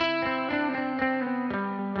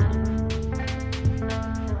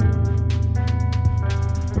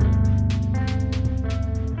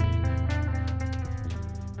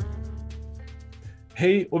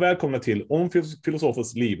Hej och välkomna till Om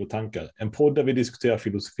filosofers liv och tankar, en podd där vi diskuterar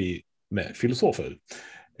filosofi med filosofer.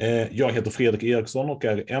 Jag heter Fredrik Eriksson och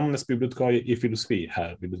är ämnesbibliotekarie i filosofi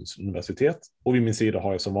här vid Lunds universitet. Och vid min sida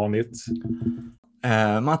har jag som vanligt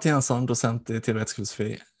Martin Jönsson, docent i teoretisk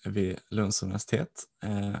filosofi vid Lunds universitet.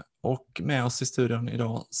 Och med oss i studion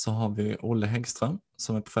idag så har vi Olle Häggström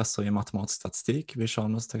som är professor i matematisk statistik vid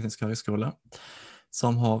Chalmers tekniska högskola,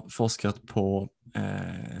 som har forskat på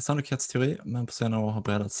sannolikhetsteori men på senare år har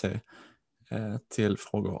breddat sig till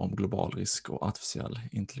frågor om global risk och artificiell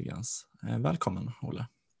intelligens. Välkommen, Olle.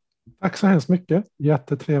 Tack så hemskt mycket.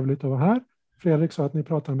 Jättetrevligt att vara här. Fredrik sa att ni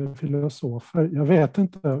pratar med filosofer. Jag vet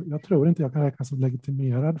inte, jag tror inte jag kan räknas som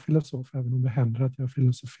legitimerad filosof även om det händer att jag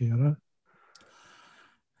filosoferar.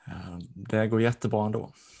 Det går jättebra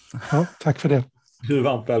ändå. Ja, tack för det. Du är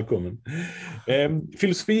varmt välkommen.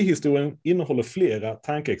 Filosofihistorien innehåller flera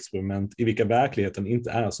tankeexperiment i vilka verkligheten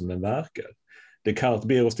inte är som den verkar. Descartes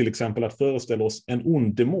ber oss till exempel att föreställa oss en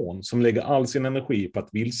ond demon som lägger all sin energi på att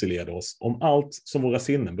vilseleda oss om allt som våra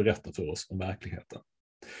sinnen berättar för oss om verkligheten.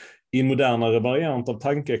 I en modernare variant av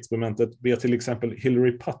tankeexperimentet ber till exempel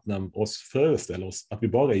Hilary Putnam oss föreställa oss att vi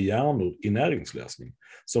bara är hjärnor i näringslösning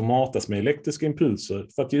som matas med elektriska impulser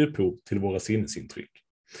för att ge upphov till våra sinnesintryck.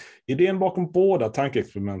 Idén bakom båda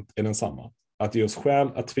tankeexperiment är densamma, att ge oss skäl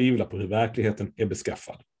att tvivla på hur verkligheten är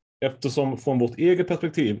beskaffad. Eftersom från vårt eget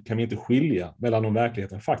perspektiv kan vi inte skilja mellan om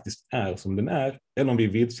verkligheten faktiskt är som den är eller om vi är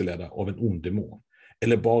vilseledda av en ond demon,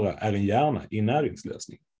 eller bara är en hjärna i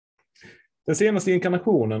näringslösning. Den senaste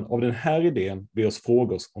inkarnationen av den här idén ber oss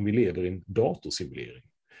fråga oss om vi lever i en datorsimulering.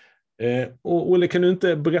 Och Olle, kan du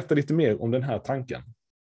inte berätta lite mer om den här tanken?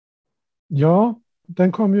 Ja,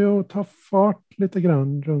 den kommer ju att ta fart lite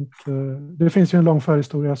grann runt, det finns ju en lång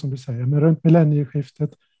förhistoria som du säger, men runt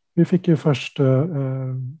millennieskiftet. Vi fick ju först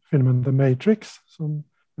filmen The Matrix som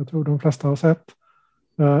jag tror de flesta har sett.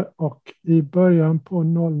 Och i början på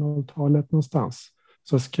 00-talet någonstans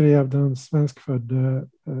så skrev den svenskfödde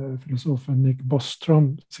filosofen Nick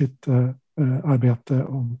Bostrom sitt arbete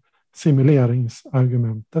om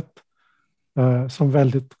simuleringsargumentet. Som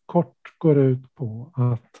väldigt kort går ut på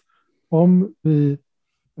att om vi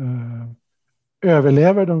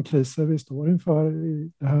överlever de kriser vi står inför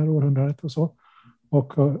i det här århundradet och så,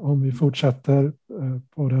 och om vi fortsätter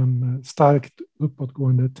på den starkt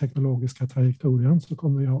uppåtgående teknologiska trajektorien så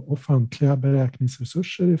kommer vi ha ofantliga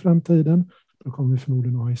beräkningsresurser i framtiden. Då kommer vi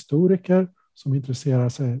förmodligen ha historiker som intresserar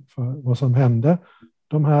sig för vad som hände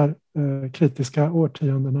de här kritiska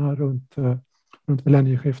årtiondena runt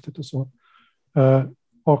millennieskiftet och så.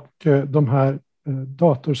 Och de här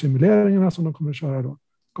datorsimuleringarna som de kommer att köra då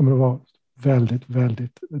kommer att vara väldigt,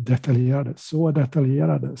 väldigt detaljerade. Så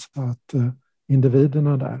detaljerade så att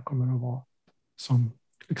individerna där kommer att vara som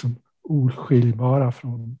liksom oskiljbara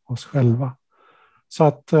från oss själva. Så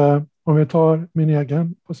att om vi tar min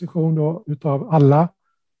egen position då utav alla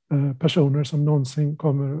personer som någonsin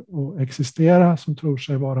kommer att existera som tror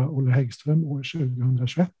sig vara Olle Häggström år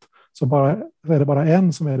 2021 så är det bara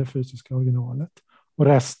en som är det fysiska originalet och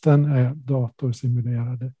resten är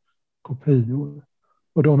datorsimulerade kopior.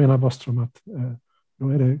 Och då menar Bostrom att då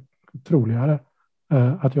är det troligare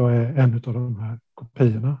att jag är en av de här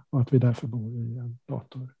kopiorna och att vi därför bor i en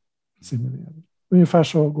datorsimulering. Ungefär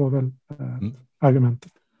så går väl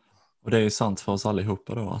argumentet. Och det är ju sant för oss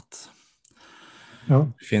allihopa då att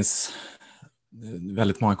det finns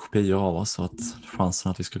väldigt många kopior av oss och att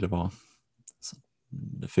chansen att vi skulle vara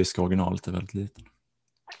det fysiska originalet är väldigt liten.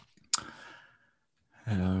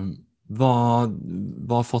 Vad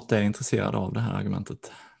har fått dig intresserad av det här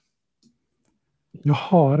argumentet? Jag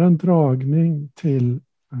har en dragning till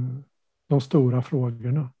de stora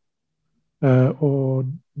frågorna. Och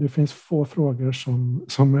det finns få frågor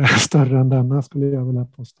som är större än denna, skulle jag vilja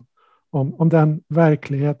påstå. Om den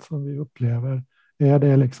verklighet som vi upplever, är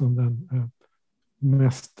det liksom den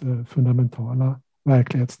mest fundamentala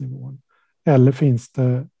verklighetsnivån? Eller finns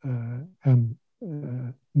det en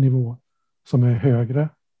nivå som är högre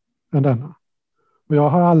än denna? Och jag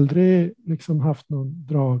har aldrig liksom haft någon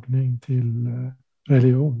dragning till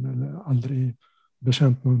religion eller aldrig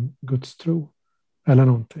bekänt någon gudstro eller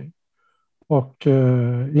någonting. Och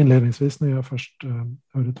inledningsvis när jag först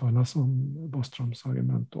hörde talas om Bostroms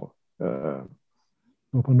argument då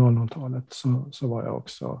på 00-talet så var jag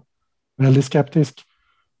också väldigt skeptisk.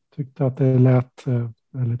 Tyckte att det lät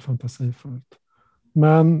väldigt fantasifullt.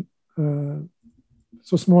 Men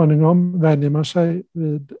så småningom vänjer man sig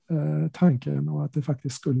vid tanken och att det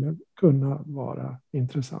faktiskt skulle kunna vara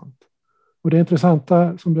intressant. Och det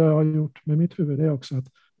intressanta som jag har gjort med mitt huvud är också att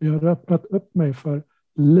jag har öppnat upp mig för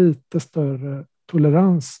lite större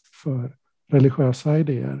tolerans för religiösa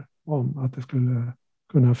idéer om att det skulle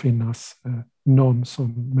kunna finnas någon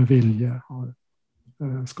som med vilje har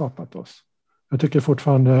skapat oss. Jag tycker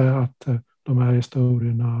fortfarande att de här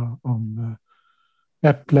historierna om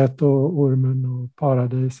äpplet och ormen och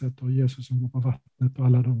paradiset och Jesus som går på vattnet och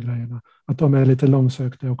alla de grejerna, att de är lite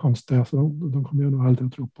långsökta och konstiga, så de kommer jag nog aldrig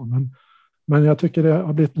att tro på. Men jag tycker det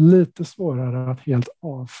har blivit lite svårare att helt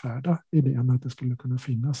avfärda idén att det skulle kunna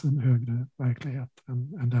finnas en högre verklighet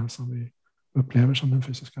än den som vi upplever som den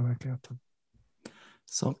fysiska verkligheten.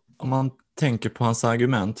 Så om man tänker på hans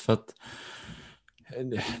argument, för att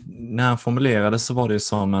när han formulerade så var det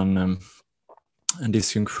som en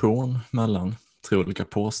distinktion mellan tre olika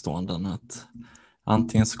påståenden, att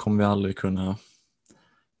antingen så kommer vi aldrig kunna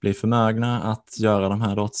bli förmögna att göra de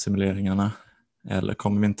här datasimuleringarna, eller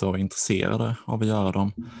kommer vi inte vara intresserade av att göra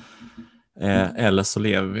dem, eller så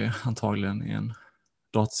lever vi antagligen i en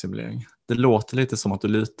datasimulering. Det låter lite som att du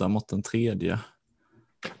lutar mot den tredje.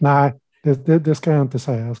 Nej, det ska jag inte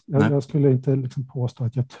säga. Jag skulle inte liksom påstå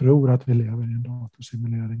att jag tror att vi lever i en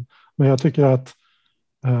datorsimulering. Men jag tycker att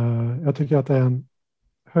det är en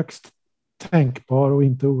högst tänkbar och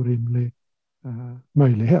inte orimlig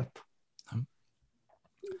möjlighet.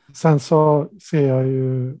 Sen så ser jag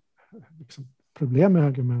ju liksom problem med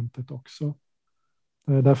argumentet också.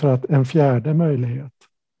 Därför att en fjärde möjlighet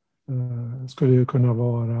skulle ju kunna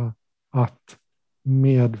vara att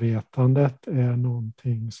medvetandet är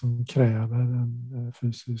någonting som kräver en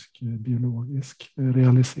fysisk, biologisk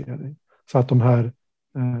realisering. Så att de här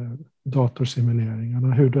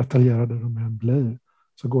datorsimuleringarna, hur detaljerade de än blir,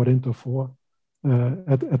 så går det inte att få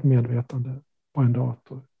ett medvetande på en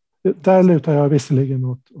dator. Där lutar jag visserligen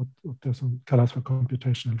åt det som kallas för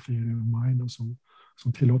computational theory of mind och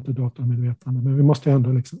som tillåter datormedvetande. Men vi måste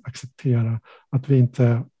ändå liksom acceptera att vi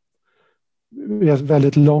är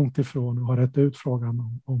väldigt långt ifrån och har rätt ut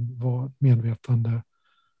frågan om vad medvetande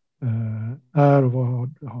är och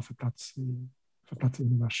vad det har för plats i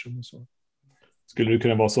universum och så. Skulle det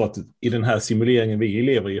kunna vara så att i den här simuleringen vi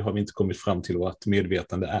lever i har vi inte kommit fram till vad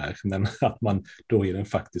medvetande är, men att man då i den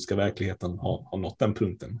faktiska verkligheten har nått den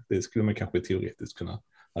punkten? Det skulle man kanske teoretiskt kunna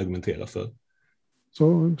argumentera för.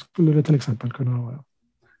 Så skulle det till exempel kunna vara.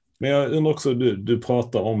 Men jag undrar också, du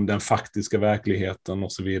pratar om den faktiska verkligheten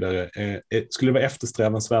och så vidare. Skulle det vara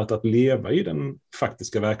eftersträvansvärt att leva i den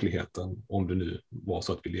faktiska verkligheten om det nu var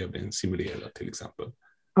så att vi levde i en simulering till exempel?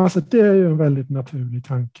 Alltså det är ju en väldigt naturlig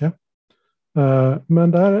tanke.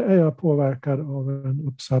 Men där är jag påverkad av en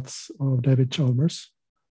uppsats av David Chalmers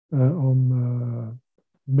om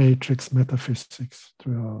Matrix Metaphysics,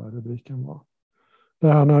 tror jag rubriken var.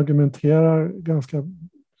 Där han argumenterar ganska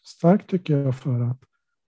starkt, tycker jag, för att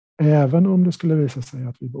även om det skulle visa sig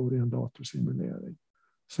att vi bor i en datorsimulering,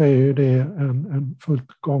 så är ju det en fullt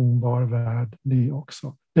gångbar värld det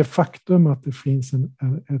också. Det faktum att det finns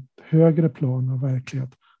ett högre plan av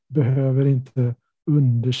verklighet behöver inte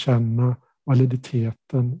underkänna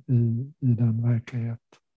validiteten i den verklighet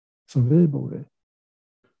som vi bor i.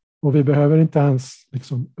 Och vi behöver inte ens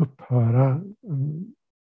liksom upphöra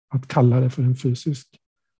att kalla det för en fysisk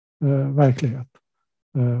verklighet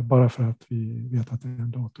bara för att vi vet att det är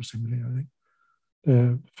en datorsimulering.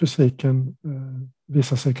 Fysiken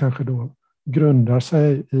visar sig kanske då grundar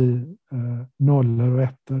sig i nollor och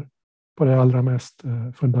ettor på det allra mest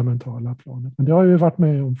fundamentala planet. Men det har ju varit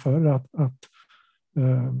med om förr att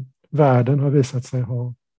världen har visat sig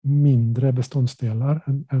ha mindre beståndsdelar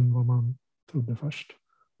än vad man trodde först.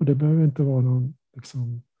 Och det behöver inte vara någon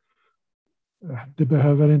liksom, det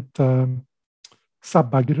behöver inte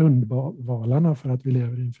sabba grundvalarna för att vi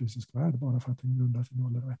lever i en fysisk värld bara för att den grundas i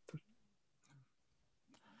nollor och ettor.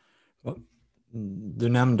 Du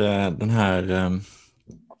nämnde den här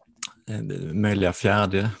möjliga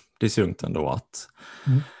fjärde disjunkten då, att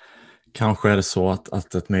kanske är det så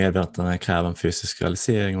att ett medvetande kräver en fysisk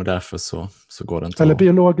realisering och därför så går det inte. Eller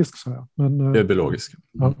biologisk, så jag. Men, det är biologisk.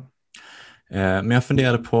 Ja. Men jag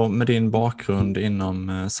funderade på, med din bakgrund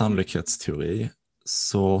inom sannolikhetsteori,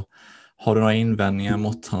 så har du några invändningar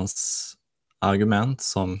mot hans argument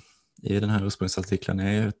som i den här ursprungsartikeln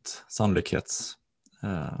är ett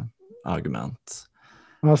sannolikhetsargument?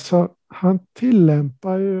 Alltså, han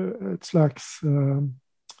tillämpar ju ett slags...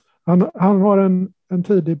 Han har en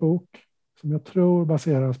tidig bok som jag tror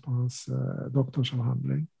baseras på hans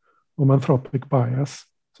doktorsavhandling om anthropic bias,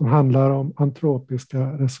 som handlar om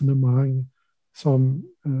antropiska resonemang som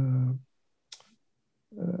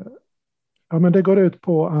men det går ut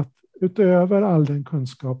på att utöver all den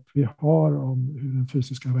kunskap vi har om hur den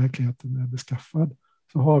fysiska verkligheten är beskaffad,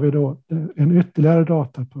 så har vi då en ytterligare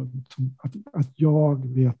datapunkt som att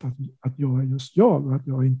jag vet att jag är just jag och att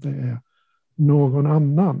jag inte är någon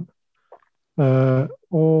annan.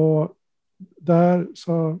 Och där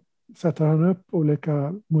så sätter han upp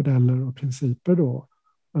olika modeller och principer då,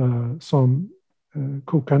 som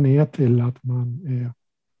kokar ner till att man är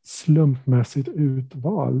slumpmässigt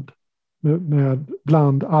utvald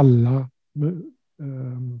bland alla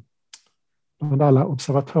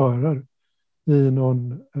observatörer i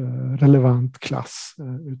någon relevant klass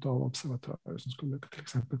utav observatörer som skulle till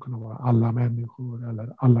exempel kunna vara alla människor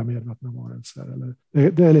eller alla medvetna varelser. Eller,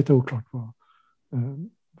 det är lite oklart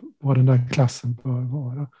vad den där klassen bör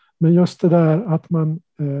vara. Men just det där att man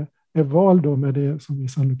är vald då med det som i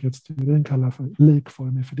sannolikhetsteorin kallar för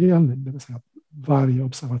likformig fördelning, det vill säga att varje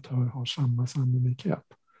observatör har samma sannolikhet.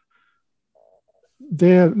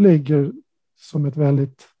 Det ligger som ett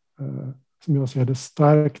väldigt, som jag ser det,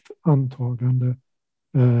 starkt antagande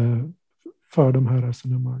för de här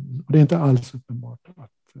resonemangen. Och det är inte alls uppenbart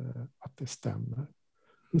att det stämmer.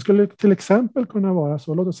 Det skulle till exempel kunna vara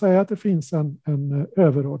så, låt oss säga att det finns en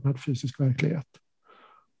överordnad fysisk verklighet.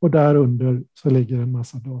 Och därunder så ligger en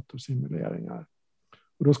massa datorsimuleringar.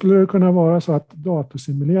 Och då skulle det kunna vara så att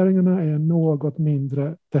datorsimuleringarna är något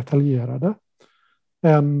mindre detaljerade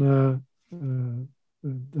än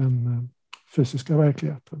den fysiska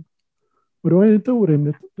verkligheten. Och då är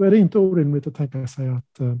det inte orimligt att tänka sig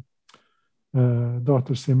att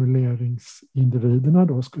datorsimuleringsindividerna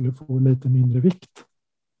då skulle få lite mindre vikt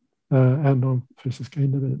än de fysiska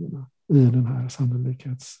individerna i den här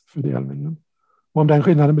sannolikhetsfördelningen. Och om den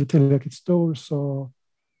skillnaden blir tillräckligt stor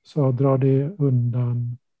så drar det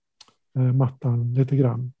undan mattan lite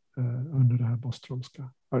grann under det här Bostromska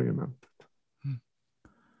argumentet.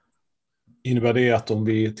 Innebär det att om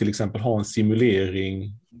vi till exempel har en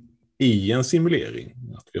simulering i en simulering,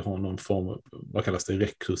 att vi har någon form av, vad kallas det,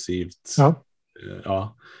 rekursivt,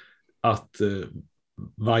 att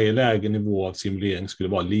varje lägre nivå av simulering skulle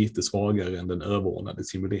vara lite svagare än den överordnade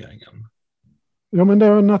simuleringen? Ja, men det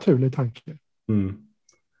är en naturlig tanke. Mm.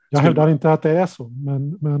 Jag hävdar inte att det är så,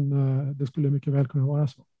 men det skulle mycket väl kunna vara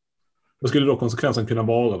så. Vad skulle då konsekvensen kunna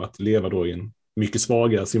vara av att leva då i en mycket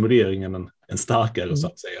svagare simulering än en starkare, så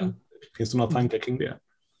att säga? Finns det några tankar kring det?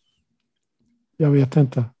 Jag vet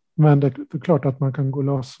inte. Men det är klart att man kan gå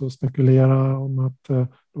loss och spekulera om att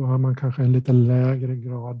då har man kanske en lite lägre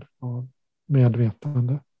grad av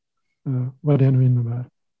medvetande. Vad det nu innebär.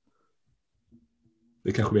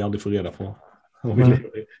 Det kanske vi aldrig får reda på.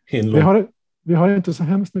 Vi har inte så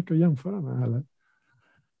hemskt mycket att jämföra med heller.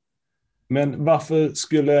 Men varför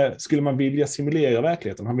skulle man vilja simulera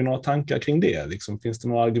verkligheten? Har vi några tankar kring det? Liksom, finns det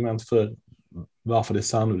några argument för varför det är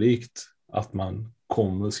sannolikt att man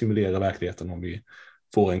kommer att simulera verkligheten om vi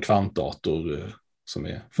får en kvantdator som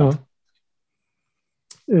är... Ja.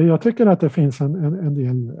 Jag tycker att det finns en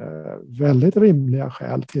del väldigt rimliga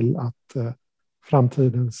skäl till att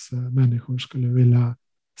framtidens människor skulle vilja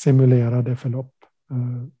simulera det förlopp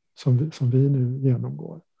som vi nu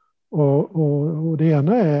genomgår. Och det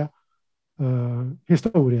ena är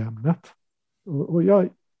historieämnet. Och jag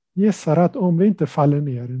gissar att om vi inte faller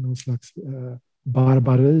ner i någon slags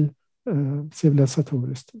barbari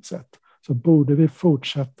civilisatoriskt sett, så borde vi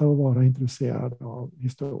fortsätta att vara intresserade av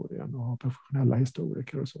historien och ha professionella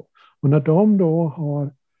historiker och så. Och när de då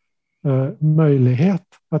har möjlighet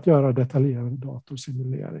att göra detaljerade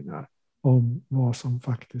datorsimuleringar om vad som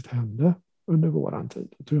faktiskt hände under våran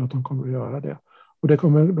tid, då tror jag att de kommer att göra det. Och det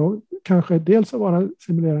kommer då kanske dels att vara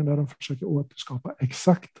simuleringar där de försöker återskapa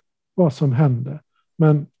exakt vad som hände.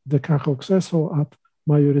 Men det kanske också är så att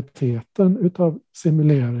majoriteten av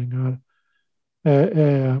simuleringar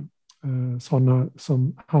är sådana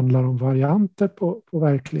som handlar om varianter på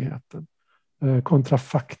verkligheten,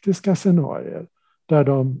 kontrafaktiska scenarier där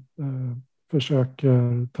de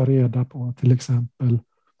försöker ta reda på till exempel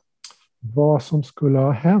vad som skulle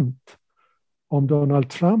ha hänt om Donald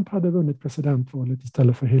Trump hade vunnit presidentvalet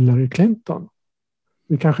istället för Hillary Clinton.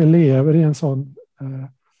 Vi kanske lever i en sån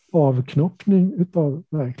avknoppning av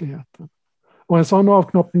verkligheten. Och en sån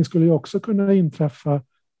avknoppning skulle ju också kunna inträffa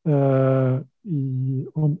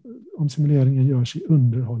om simuleringen görs i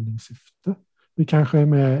underhållningssyfte. Vi kanske är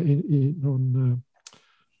med i någon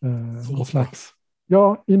slags...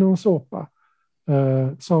 Ja, i någon såpa.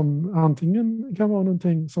 Som antingen kan vara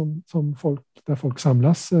någonting där folk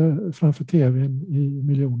samlas framför tvn i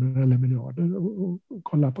miljoner eller miljarder och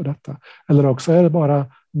kollar på detta. Eller också är det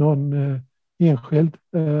bara någon enskild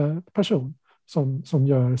person som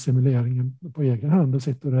gör simuleringen på egen hand och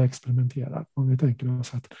sitter och experimenterar. Om vi tänker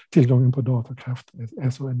oss att tillgången på datorkraft är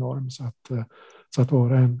så enorm så att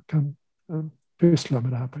var och en kan pyssla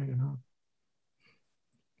med det här på egen hand.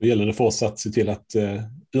 Det gäller det för oss att se till att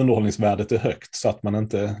underhållningsvärdet är högt så att man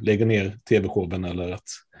inte lägger ner tv-showen eller att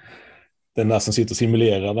den där som sitter och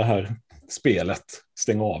simulerar det här spelet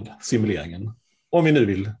stänga av simuleringen. Om vi nu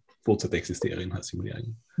vill fortsätta existera i den här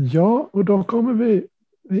simuleringen. Ja, och då kommer vi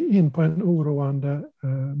in på en oroande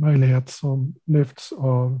möjlighet som lyfts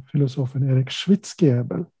av filosofen Erik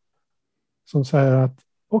Schwitzgebel. Som säger att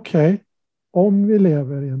okej, om vi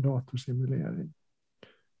lever i en datorsimulering,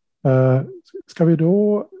 ska vi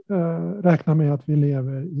då räkna med att vi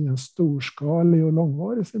lever i en storskalig och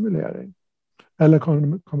långvarig simulering? Eller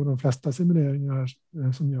kommer de flesta simuleringar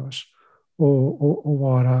som görs och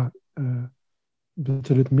vara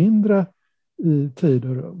betydligt mindre i tid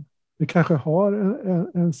och rum? Vi kanske har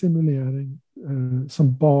en simulering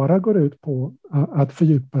som bara går ut på att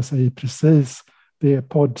fördjupa sig i precis det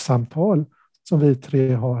poddsamtal som vi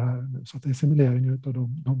tre har här nu. Så att det är simuleringar av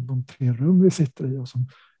de 3 rum vi sitter i och som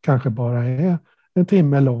kanske bara är en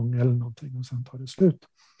timme lång eller någonting och sen tar det slut.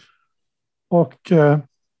 Och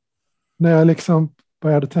när jag liksom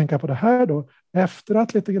började tänka på det här då, efter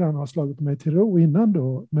att lite grann ha slagit mig till ro innan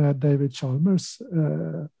då med David Chalmers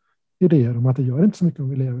idéer om att det gör inte så mycket om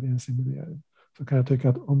vi lever i en simulering, så kan jag tycka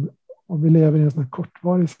att om vi lever i en sån här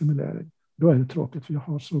kortvarig simulering, då är det tråkigt, för jag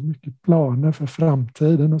har så mycket planer för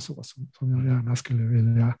framtiden och så som jag gärna skulle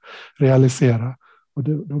vilja realisera. Och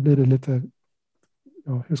då blir det lite,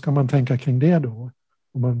 ja, hur ska man tänka kring det då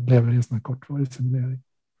om man lever i en sån här kortvarig simulering?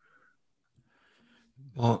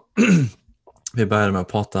 Ja, vi började med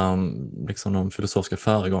att prata om liksom de filosofiska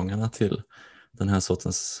föregångarna till den här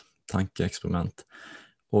sortens tankeexperiment.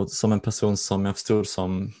 Och som en person som jag förstod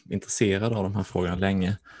som intresserad av de här frågorna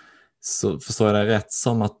länge, så förstår jag det rätt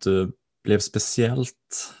som att du blev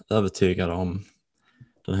speciellt övertygad om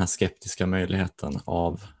den här skeptiska möjligheten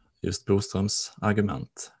av just Boströms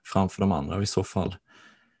argument framför de andra. Och i så fall,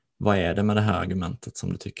 vad är det med det här argumentet som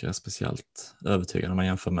du tycker är speciellt övertygande om man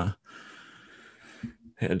jämför med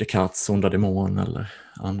Descartes onda demon eller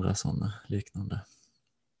andra sådana liknande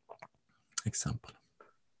exempel?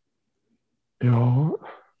 Ja,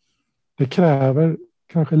 det kräver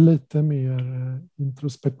kanske lite mer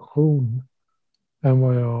introspektion än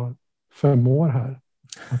vad jag förmår här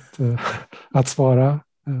att svara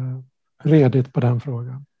redigt på den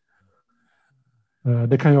frågan.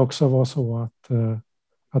 Det kan ju också vara så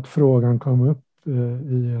att frågan kom upp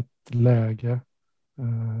i ett läge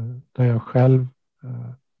där jag själv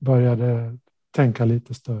började tänka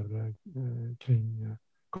lite större kring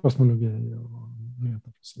kosmologi och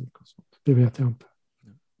metafysik och sånt. Det vet jag inte.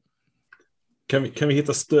 Kan vi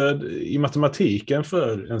hitta stöd i matematiken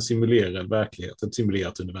för en simulerad verklighet, ett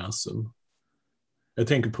simulerat universum? Jag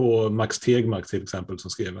tänker på Max Tegmark till exempel,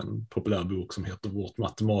 som skrev en populär bok som heter Vårt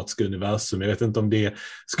matematiska universum. Jag vet inte om det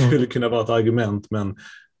skulle kunna vara ett argument, men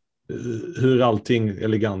hur allting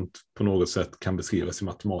elegant på något sätt kan beskrivas i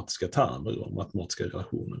matematiska termer och matematiska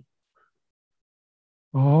relationer.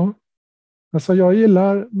 Ja, alltså jag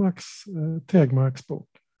gillar Max Tegmarks bok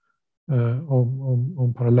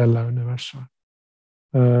om parallella universum.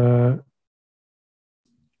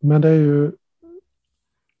 Men det är ju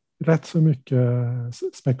rätt så mycket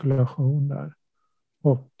spekulation där.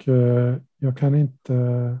 Och jag kan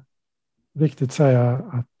inte riktigt säga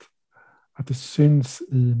att det syns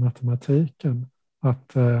i matematiken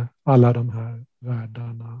att alla de här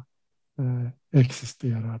världarna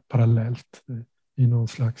existerar parallellt i någon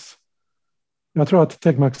slags... Jag tror att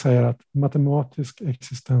Tegmark säger att matematisk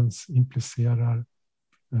existens implicerar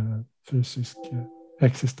fysisk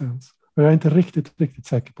existens. Och jag är inte riktigt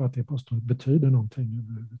säker på att det påståendet betyder någonting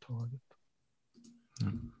överhuvudtaget.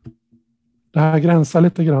 Mm. Det här gränsar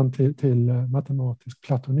lite grann till matematisk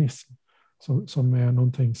platonism, som är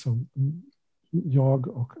någonting som jag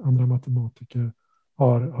och andra matematiker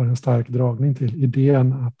har en stark dragning till.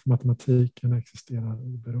 Idén att matematiken existerar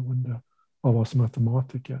oberoende av oss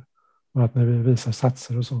matematiker. Och att när vi visar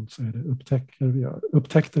satser och sånt så är det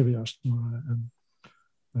upptäckter vi gör snarare än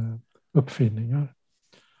uppfinningar.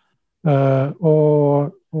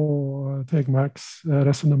 Och Tegmarks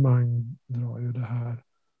resonemang drar ju det här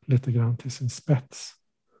lite grann till sin spets.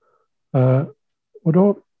 Och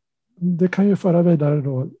då, det kan ju föra vidare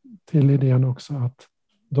då till idén också att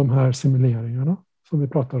de här simuleringarna som vi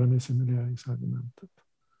pratar om i simuleringsargumentet,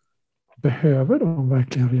 behöver de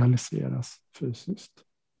verkligen realiseras fysiskt?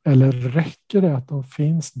 Eller räcker det att de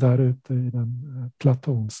finns där ute i den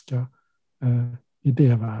platonska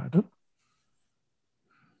idévärlden?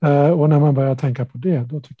 Och när man börjar tänka på det,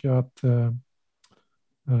 då tycker jag att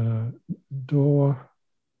då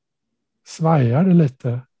svajar det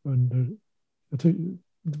lite under...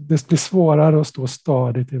 Det blir svårare att stå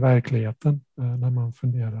stadigt i verkligheten när man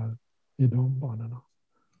funderar i de banorna.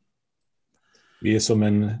 Vi är som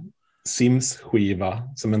en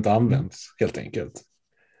Sims-skiva som inte används, helt enkelt.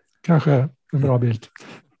 Kanske en bra bild.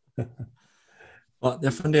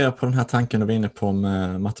 Jag funderar på den här tanken du var inne på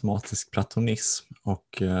med matematisk platonism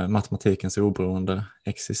och matematikens oberoende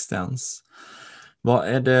existens. Vad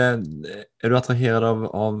är du attraherad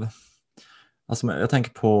av alltså jag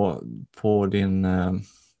tänker på din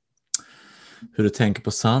hur du tänker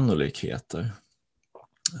på sannolikheter.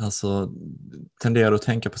 Alltså tenderar du att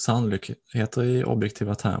tänka på sannolikheter i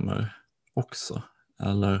objektiva termer också?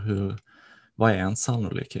 Eller vad är en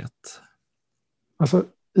sannolikhet? Alltså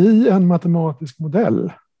i en matematisk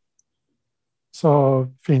modell så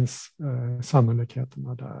finns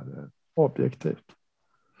sannolikheterna där objektivt.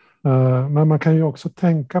 Men man kan ju också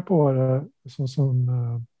tänka på det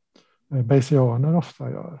som bayesianer ofta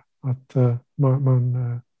gör. Att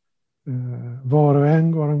man var och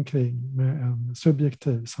en går omkring med en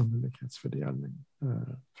subjektiv sannolikhetsfördelning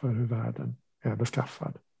för hur världen är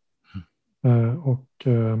beskaffad. Och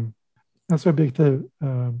en subjektiv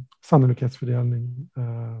sannolikhetsfördelning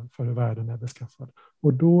för hur världen är beskaffad.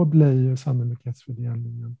 Och då blir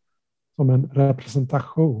sannolikhetsfördelningen som en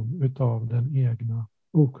representation utav den egna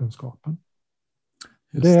okunskapen.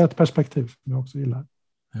 Det är ett perspektiv som jag också gillar.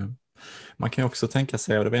 Ja. Man kan också tänka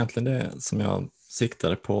sig, och det var egentligen det som jag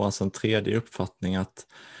siktade på, alltså en tredje uppfattning att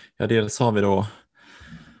dels har vi då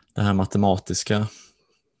det här matematiska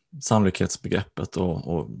sannolikhetsbegreppet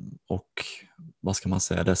och vad ska man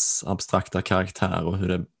säga, dess abstrakta karaktär och hur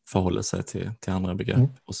det förhåller sig till andra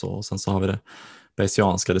begrepp och så. Och sen så har vi det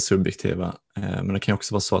bayesianska, det subjektiva. Men det kan ju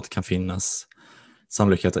också vara så att det kan finnas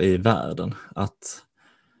sannolikheter i världen. Att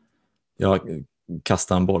jag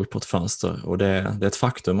kastar en boll på ett fönster och det är ett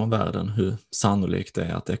faktum om världen hur sannolikt det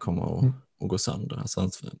är att det kommer att gå sönder. Alltså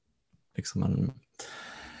liksom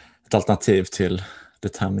ett alternativ till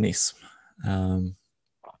determinism.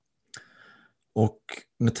 Och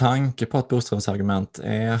med tanke på att Boströms argument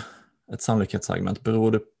är ett sannolikhetsargument,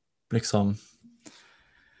 beror det liksom,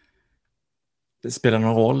 det spelar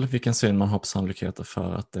någon roll vilken syn man har på sannolikheter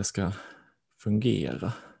för att det ska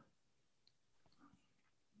fungera?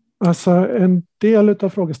 Alltså en del av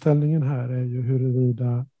frågeställningen här är ju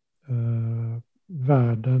huruvida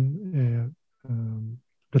världen är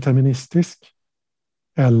deterministisk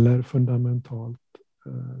eller fundamentalt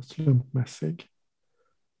slumpmässig.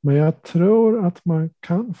 Men jag tror att man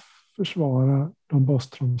kan försvara de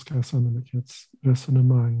Boströmska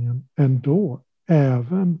sannolikhetsresonemangen ändå,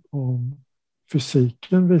 även om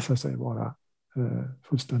fysiken visar sig vara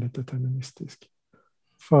fullständigt deterministisk.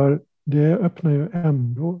 För det öppnar ju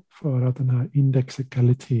ändå för att den här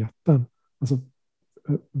indexikaliteten, alltså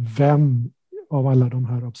vem av alla de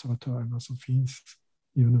här observatörerna som finns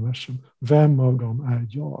i universum, vem av dem är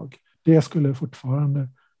jag? Det skulle fortfarande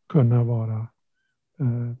kunna vara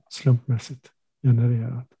slumpmässigt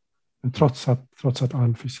genererat, trots att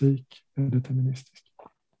all fysik är deterministisk.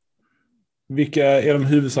 Vilka är de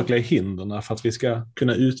huvudsakliga hindren för att vi ska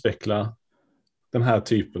kunna utveckla den här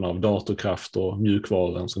typen av datorkraft och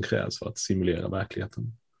mjukvaran som krävs för att simulera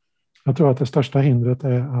verkligheten? Jag tror att det största hindret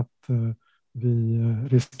är att vi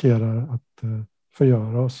riskerar att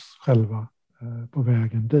förgöra oss själva på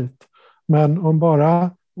vägen dit. Men om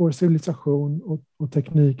bara vår civilisation och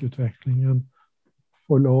teknikutvecklingen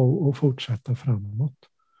får lov att fortsätta framåt,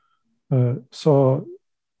 så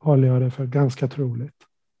håller jag det för ganska troligt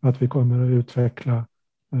att vi kommer att utveckla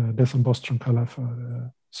det som Bostrom kallar för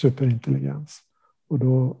superintelligens. Och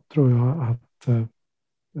då tror jag att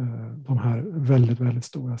de här väldigt, väldigt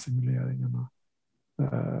stora simuleringarna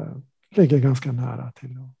ligger ganska nära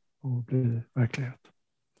till att bli verklighet.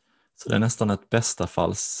 Så det är nästan ett bästa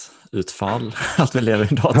fallsutfall att vi lever i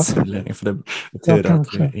en datasimulering, för det betyder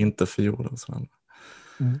att vi inte förgjorde oss.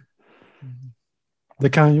 Det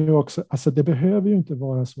kan ju också, alltså det behöver ju inte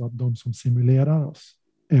vara så att de som simulerar oss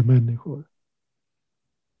är människor.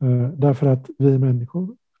 Därför att vi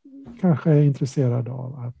människor kanske är intresserade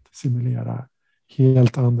av att simulera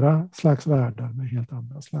helt andra slags världar med helt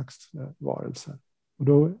andra slags varelser. Och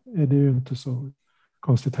då är det ju inte så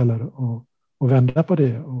konstigt heller att vända på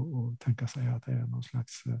det och tänka sig att det är någon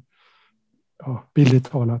slags, billigt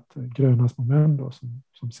talat, grönas moment då,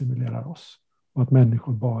 som simulerar oss. Och att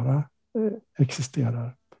människor bara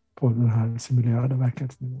existerar på den här simulerade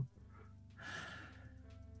verklighetsnivån.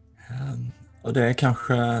 Och det är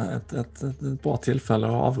kanske ett bra tillfälle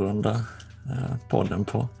att avrunda podden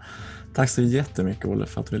på. Tack så jättemycket, Olle,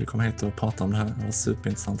 för att du ville komma hit och prata om det här. Det var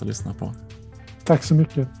superintressant att lyssna på. Tack så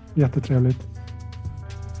mycket, jättetrevligt.